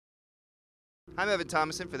I'm Evan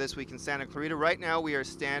Thomason for This Week in Santa Clarita. Right now we are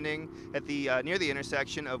standing at the near the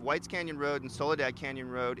intersection of Whites Canyon Road and Soledad Canyon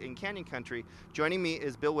Road in Canyon Country. Joining me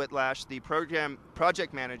is Bill Whitlash, the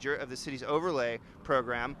project manager of the city's overlay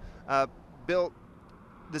program. Bill,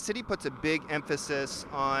 the city puts a big emphasis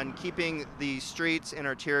on keeping the streets and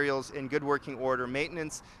arterials in good working order.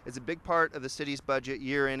 Maintenance is a big part of the city's budget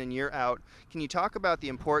year in and year out. Can you talk about the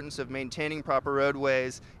importance of maintaining proper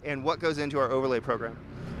roadways and what goes into our overlay program?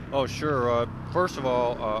 Oh, sure. First of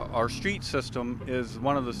all, our street system is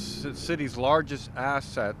one of the city's largest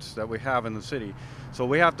assets that we have in the city. So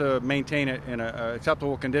we have to maintain it in an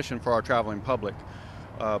acceptable condition for our traveling public.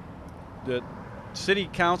 The City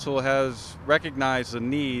Council has recognized the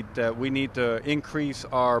need that we need to increase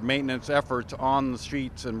our maintenance efforts on the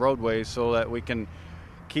streets and roadways so that we can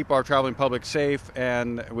keep our traveling public safe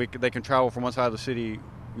and they can travel from one side of the city,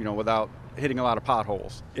 without hitting a lot of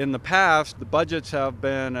potholes. In the past, the budgets have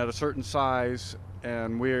been at a certain size,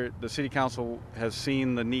 and the City Council has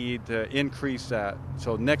seen the need to increase that.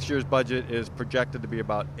 So next year's budget is projected to be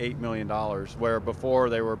about $8 million, where before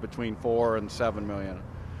they were between $4 and $7 million.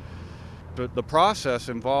 The process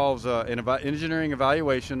involves an engineering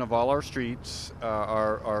evaluation of all our streets.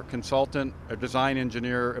 Our consultant, a design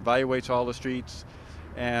engineer, evaluates all the streets,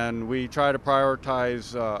 and we try to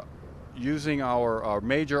prioritize using our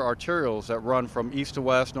major arterials that run from east to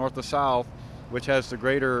west, north to south, which has the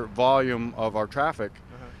greater volume of our traffic.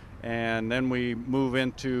 And then we move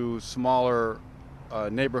into smaller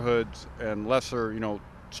neighborhoods and lesser,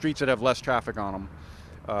 streets that have less traffic on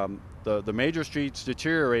them. The major streets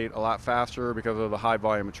deteriorate a lot faster because of the high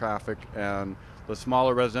volume of traffic, and the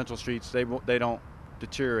smaller residential streets, they don't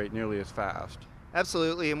deteriorate nearly as fast.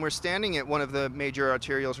 Absolutely, and we're standing at one of the major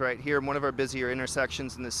arterials right here, one of our busier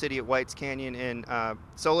intersections in the city at Whites Canyon in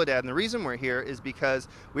Soledad. And the reason we're here is because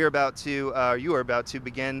you are about to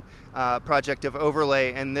begin a project of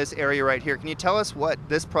overlay in this area right here. Can you tell us what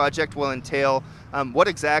this project will entail, what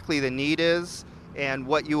exactly the need is, and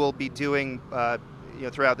what you will be doing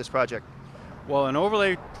throughout this project? Well, an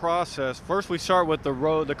overlay process, first we start with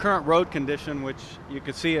the current road condition, which you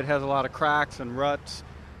can see it has a lot of cracks and ruts,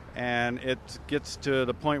 and it gets to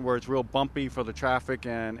the point where it's real bumpy for the traffic,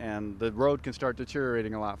 and the road can start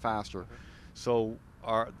deteriorating a lot faster. So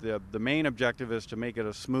the main objective is to make it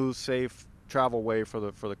a smooth, safe travel way for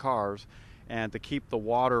the cars, and to keep the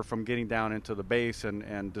water from getting down into the base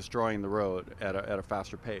and destroying the road at a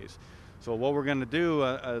faster pace. So what we're going to do,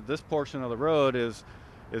 this portion of the road is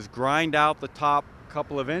grind out the top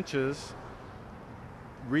couple of inches,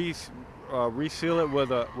 reseal it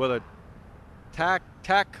with a tack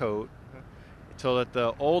coat so that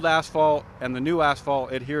the old asphalt and the new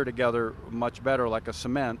asphalt adhere together much better, like a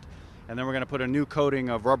cement. And then we're going to put a new coating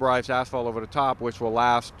of rubberized asphalt over the top, which will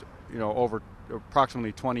last, over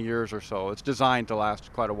approximately 20 years or so. It's designed to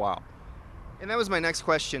last quite a while. And that was my next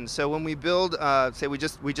question. So when we build, say we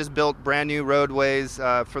just built brand new roadways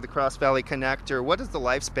for the Cross Valley Connector, what is the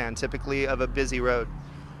lifespan typically of a busy road?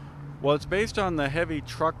 Well, it's based on the heavy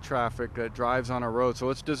truck traffic that drives on a road. So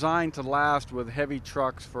it's designed to last with heavy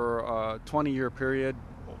trucks for a 20-year period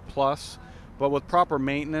plus, but with proper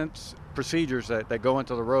maintenance procedures that go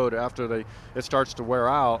into the road after it starts to wear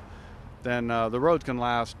out, then the road can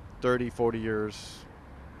last 30, 40 years.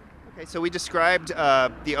 Okay, so we described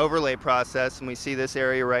the overlay process, and we see this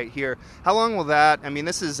area right here. How long will that,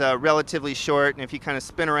 this is relatively short, and if you kind of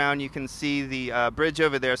spin around, you can see the bridge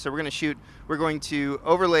over there. So we're going to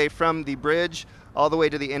overlay from the bridge all the way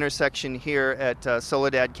to the intersection here at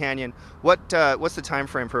Soledad Canyon. What's the time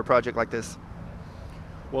frame for a project like this?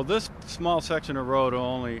 Well, this small section of road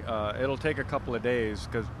it'll take a couple of days,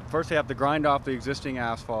 because first they have to grind off the existing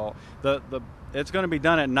asphalt. It's going to be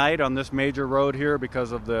done at night on this major road here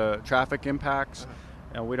because of the traffic impacts,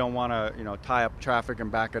 and we don't want to tie up traffic and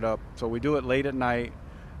back it up. So we do it late at night,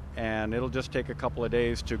 and it'll just take a couple of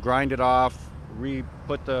days to grind it off,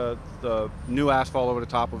 put the new asphalt over the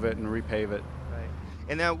top of it, and repave it.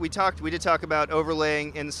 And now we did talk about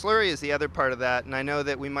overlaying, and slurry is the other part of that. And I know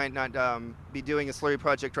that we might not be doing a slurry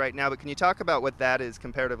project right now, but can you talk about what that is,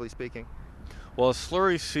 comparatively speaking? Well, a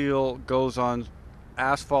slurry seal goes on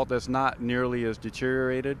asphalt that's not nearly as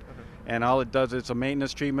deteriorated, and all it does is a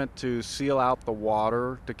maintenance treatment to seal out the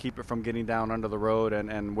water to keep it from getting down under the road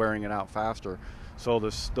and wearing it out faster. So the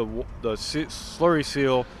slurry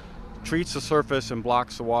seal treats the surface and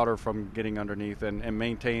blocks the water from getting underneath, and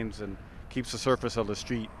maintains and keeps the surface of the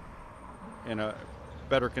street in a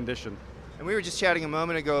better condition. And we were just chatting a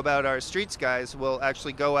moment ago about our streets guys will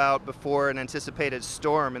actually go out before an anticipated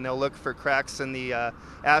storm, and they'll look for cracks in the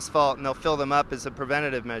asphalt, and they'll fill them up as a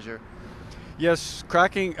preventative measure. Yes,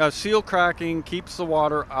 seal cracking keeps the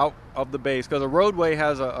water out of the base because a roadway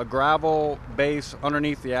has a gravel base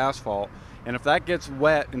underneath the asphalt, and if that gets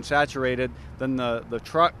wet and saturated, then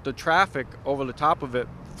the traffic over the top of it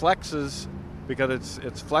flexes because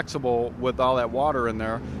it's flexible with all that water in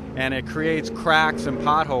there, and it creates cracks and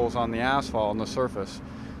potholes on the asphalt on the surface.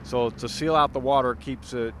 So to seal out the water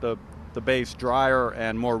keeps the base drier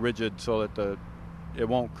and more rigid so that it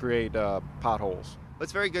won't create potholes.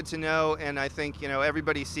 It's very good to know, and I think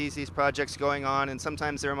everybody sees these projects going on, and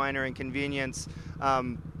sometimes they're a minor inconvenience.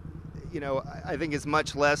 I think is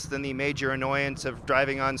much less than the major annoyance of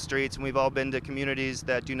driving on streets, and we've all been to communities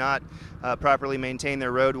that do not properly maintain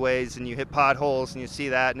their roadways, and you hit potholes and you see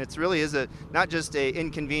that, and it really is not just an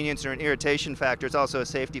inconvenience or an irritation factor, it's also a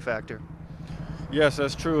safety factor. Yes,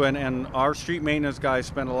 that's true, and our street maintenance guys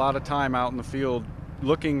spend a lot of time out in the field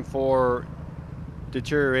looking for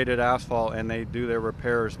deteriorated asphalt, and they do their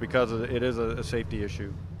repairs because it is a safety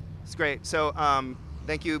issue. It's great. So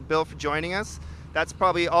thank you, Bill, for joining us. That's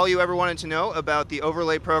probably all you ever wanted to know about the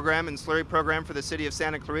overlay program and slurry program for the city of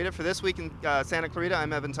Santa Clarita. For This Week in Santa Clarita,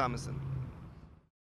 I'm Evan Thomason.